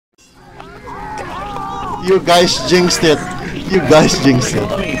You guys jinxed it. You guys jinxed it.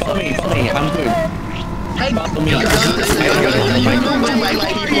 Follow me. I'm good. Hey, Follow me.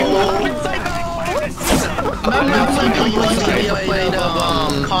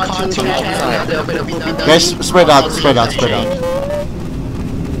 Guys, spread out.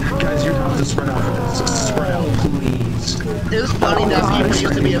 Guys, you're not to spread out. Spread out, please. It's funny that people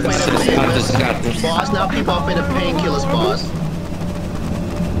used to be afraid of painkillers, boss. Now people are afraid of painkillers, boss.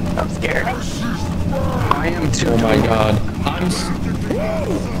 I'm scared. I am too. Oh my god.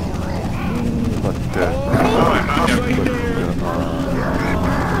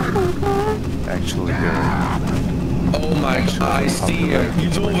 Actually good. Oh my god, I see him.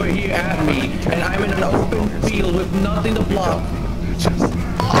 He's over here at me, and I'm in an open field with nothing to block.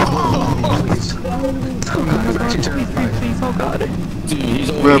 Please. I'm actually terrified. Please, oh god. Dude, he's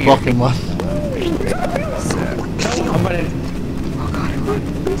over Rare here. Pokemon. I'm running.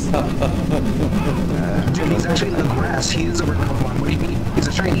 Dude, he's actually in the grass. He is a rare Pokemon. What do you mean? He's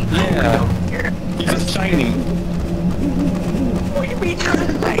a shiny. Yeah. He's just shiny. What do you mean?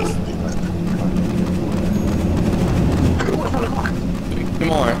 Nice.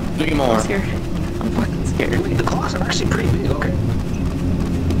 Three more. I'm scared. I'm fucking scared. Wait, the claws are actually pretty big. Okay.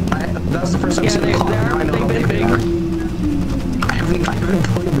 That was the first time I've seen they, the claw. I know how they've big been they big. are. I haven't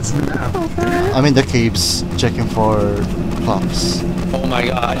played this map. I'm in the caves checking for clumps. Oh my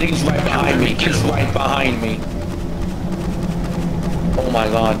god, I think he's right behind me. Oh my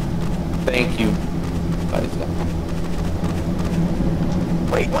god. Thank you.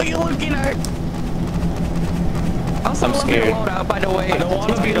 Wait, what are you looking at? Also, I'm scared. Out, by the way. I don't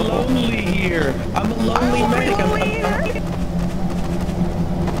want to be lonely here. I'm a lonely medic.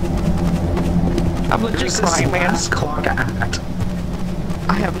 I'm legit crying, man. Clock act.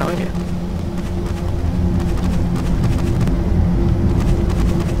 I have no idea.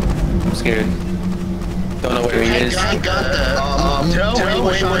 I'm scared. Don't know where he is. I got that. Tell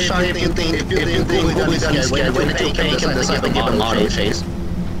Rainbow Shot if you think Hoovydundy scared when they take him decide to give him auto chase.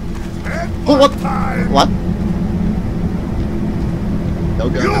 Oh, what?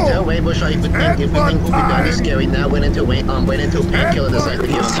 Tell Rainbow Shot if you think Hoovydundy scary now went into painkiller decide to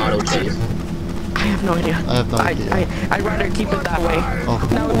give him auto chase. I have no idea. I have no idea. I'd rather keep it that way. Oh.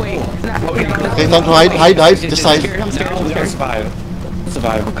 No, wait. Okay, don't hide. Just hide. I'm scared. We gotta survive.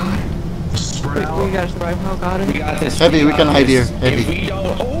 Survive. Oh god. Spread out. We gotta survive. Oh god. We got this. Heavy, we can hide here. Heavy. If we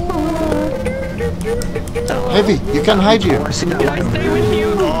don't... Heavy, you can hide here. I see that Can I light. stay with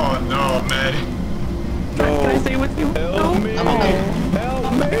you? Oh no, man. Can I stay with you? Help me!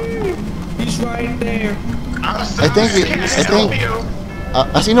 Help me! He's right there. I think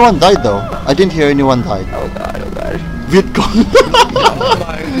anyone died though. I didn't hear anyone died. Oh god. Vidcon. Oh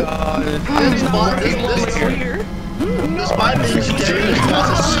my god. This spy is scary.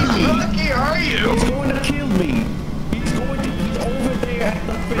 Lucky are you? He's going to kill me. He's over there at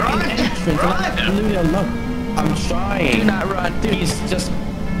the freaking entrance. I'm trying. Do not run, dude. He's just...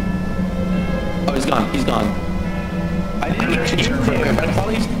 Oh, he's gone. I didn't actually hear him, but I thought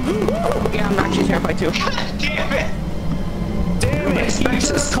he's... Yeah, I'm actually terrified too. Damn it! Damn it, he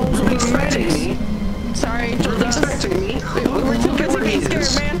just told me medics. Sorry, Angel Dust. We're too busy being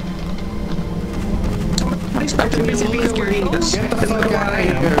scared, man. What expected me to be scared? Get the fuck out of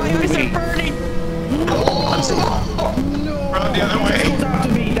here. My eyes are burning. I'm saying, Run the other way. He's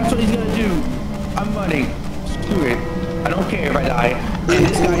after me, that's what he's gonna do. I'm running. Screw it. I don't care if I die. And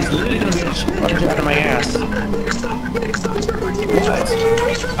this guy's literally gonna get a charge out of my ass. What?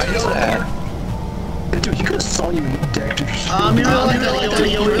 I know that. dude, he could have saw you dead. You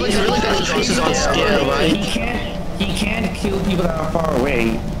really got the choices on scale, right? He can't kill people that are far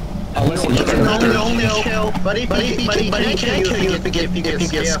away. Unless he looks at No. But he can kill you if you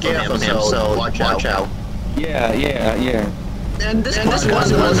get scared from him, so watch out. Yeah. And this boss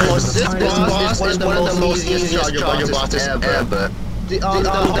is one of the most easiest charger bosses ever. The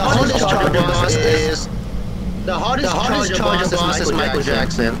hardest charger boss is... The hardest charger boss is Michael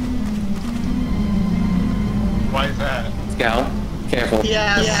Jackson. Why is that? Scout, careful.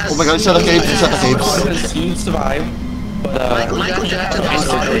 Yes. Oh my god, it's at the caves. You survive, but Michael Jackson has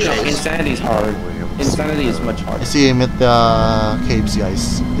auto chase. Insanity's hard. Insanity is much I harder. see him at the caves,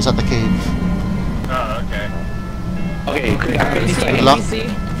 guys. He's at the cave. Oh, okay. Okay, 50 seconds. Luck.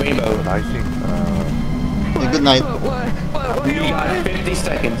 Rainbow. I think, Hey, good night. What do You you got want? 50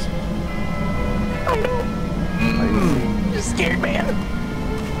 seconds. I'm scared, man.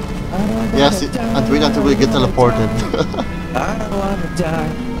 Yes, and wait until we get teleported. I don't wanna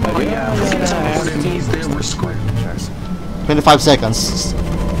die. Oh yeah, these there were screwed. 25 seconds.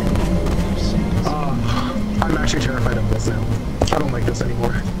 I'm actually terrified of this now. I don't like this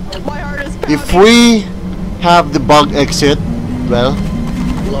anymore. My heart is If pounding. we have the bug exit. Well,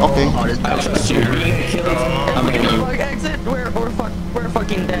 okay. I trust you. We're gonna kill it. I'm gonna Fuck exit. We're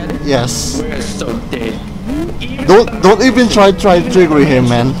fucking dead. Yes. We're so dead. Don't even try triggering him,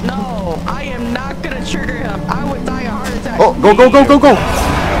 man. No, I am not gonna trigger him. I would die a heart attack. Oh, go!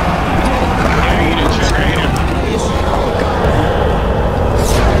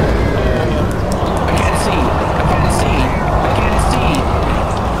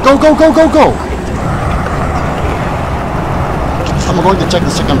 Go! I'm going to check the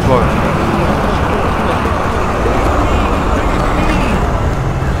second floor.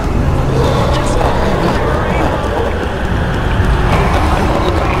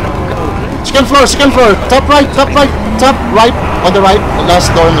 Second floor, top right, on the right, the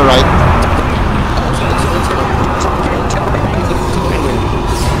last door on the right.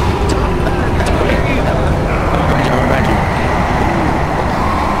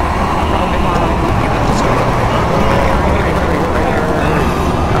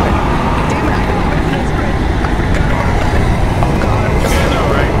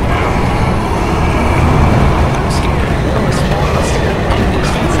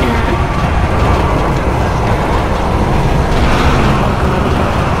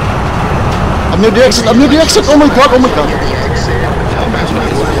 I'm near the exit, oh my god.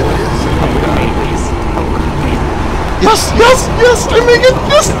 Yes, I make it,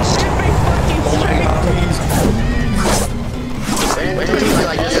 yes!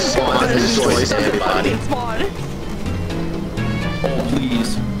 Oh, please.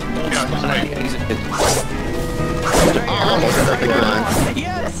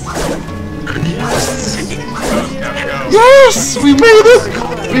 Yes, we made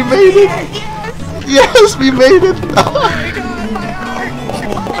it! Yes, we made it! Oh my god, my heart!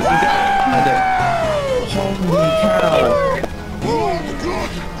 Holy cow.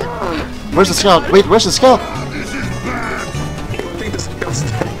 Where's the scout? Wait, where's the scout? I think the scout's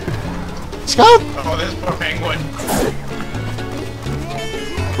dead. Scout? Oh, this poor penguin.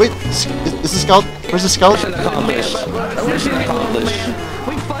 Wait, is the scout? Where's the scout? Mission accomplished.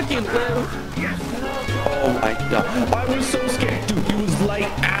 We fucking live. Oh my god. I was so scared. Dude, he was like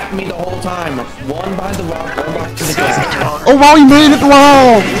at me the whole time. One behind the rock, one behind the gate. Oh wow, we made it!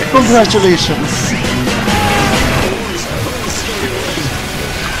 Wow! Congratulations!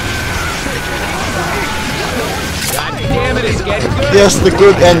 Damn it, it's getting good. Yes, the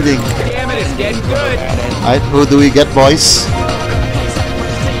good ending. Damn it, it's getting good. Alright, who do we get, boys?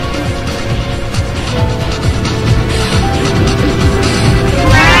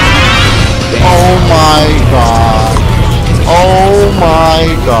 Oh my god. Oh my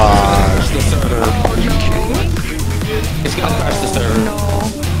god. It's gonna crash the server.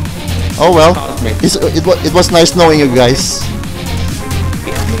 Oh well. It was nice knowing you guys.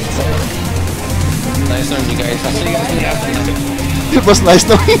 Nice knowing you guys. I'll see you guys in the afternoon. It was nice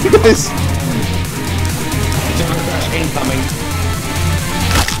knowing you guys. Server crash incoming.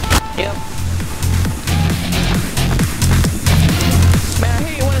 Yep. Man, I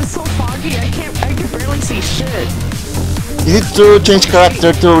hate when it's so foggy. I can barely see shit. You need to change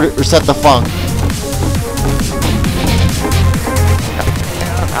character to reset the funk.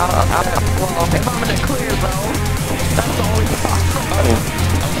 Well, if I'm in a clear zone, that's always possible.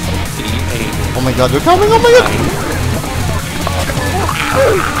 Oh my god, they're coming! Oh my god!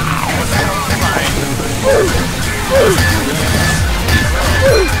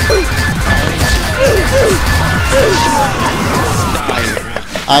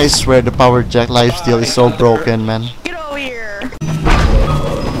 I swear the power jack lifesteal is so broken, man. Get over here.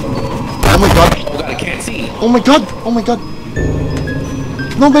 Oh my god! Oh god, I can't see. Oh my god! Oh my god!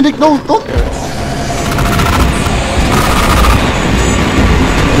 No, medic, no! Don't!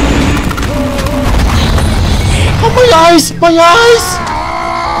 Oh my eyes! My eyes!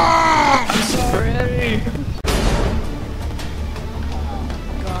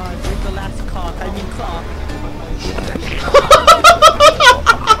 God, where's the last cock? I mean clock.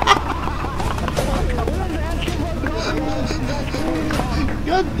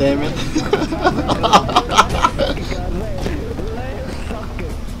 God damn it.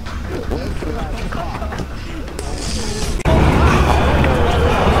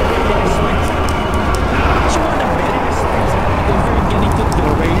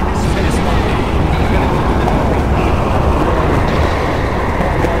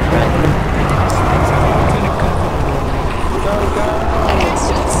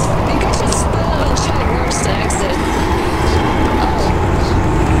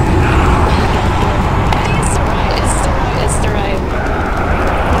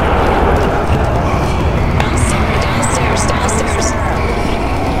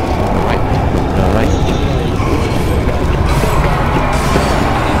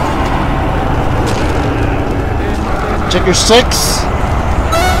 Check your 6.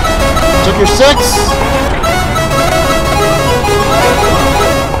 Check your 6.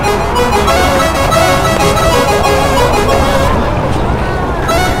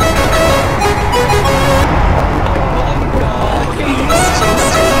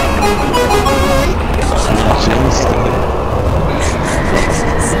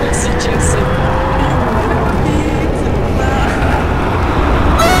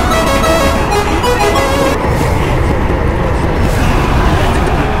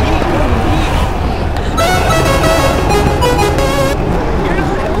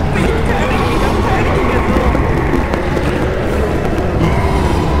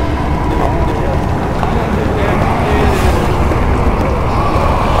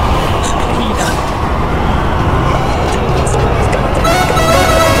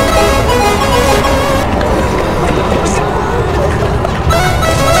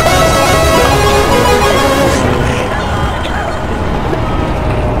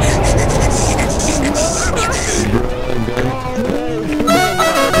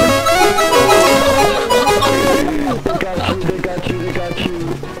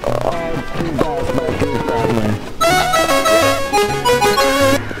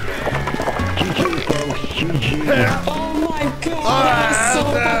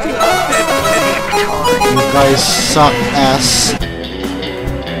 You guys suck ass.